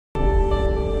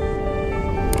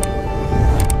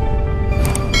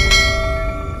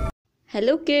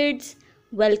Hello kids,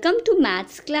 welcome to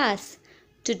maths class.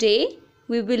 Today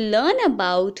we will learn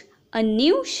about a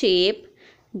new shape,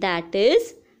 that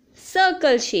is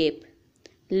circle shape.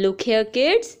 Look here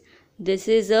kids, this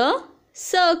is a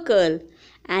circle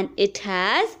and it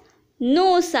has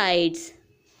no sides.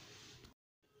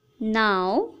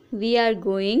 Now we are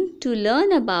going to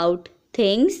learn about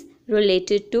things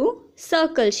related to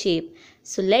circle shape.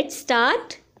 So let's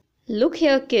start. Look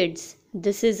here kids,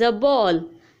 this is a ball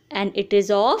and it is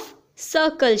of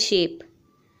circle shape.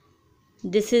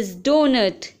 This is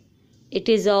donut. It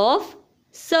is of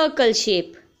circle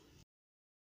shape.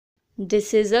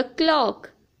 This is a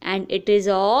clock and it is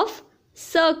of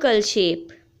circle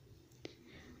shape.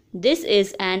 This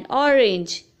is an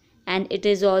orange and it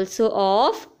is also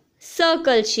of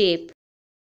circle shape.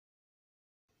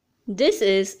 This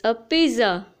is a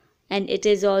pizza and it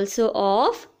is also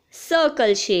of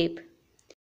circle shape.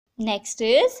 Next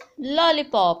is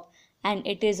lollipop and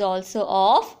it is also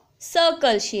of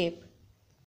circle shape.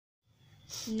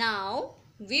 Now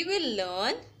we will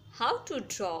learn how to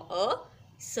draw a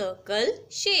circle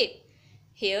shape.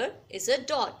 Here is a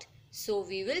dot. So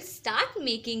we will start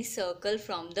making circle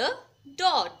from the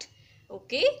dot.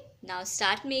 Okay, now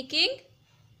start making.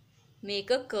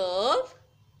 Make a curve.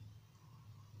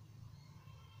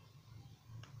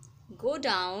 Go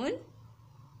down.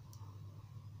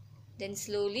 Then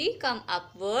slowly come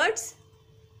upwards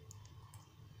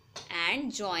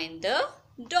and join the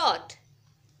dot.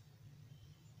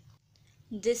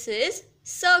 This is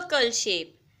circle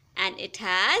shape and it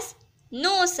has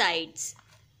no sides.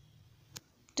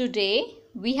 Today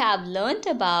we have learnt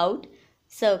about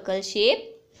circle shape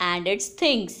and its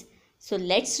things. So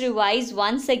let's revise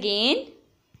once again.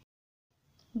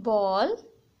 Ball,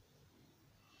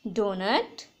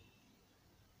 donut,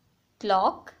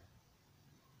 clock,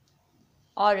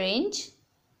 orange,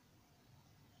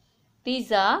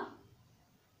 pizza,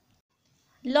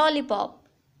 lollipop.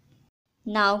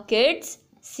 Now kids,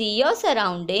 see your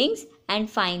surroundings and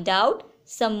find out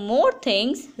some more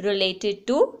things related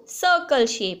to circle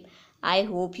shape. I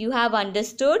hope you have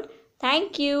understood.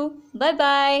 Thank you.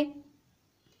 Bye-bye.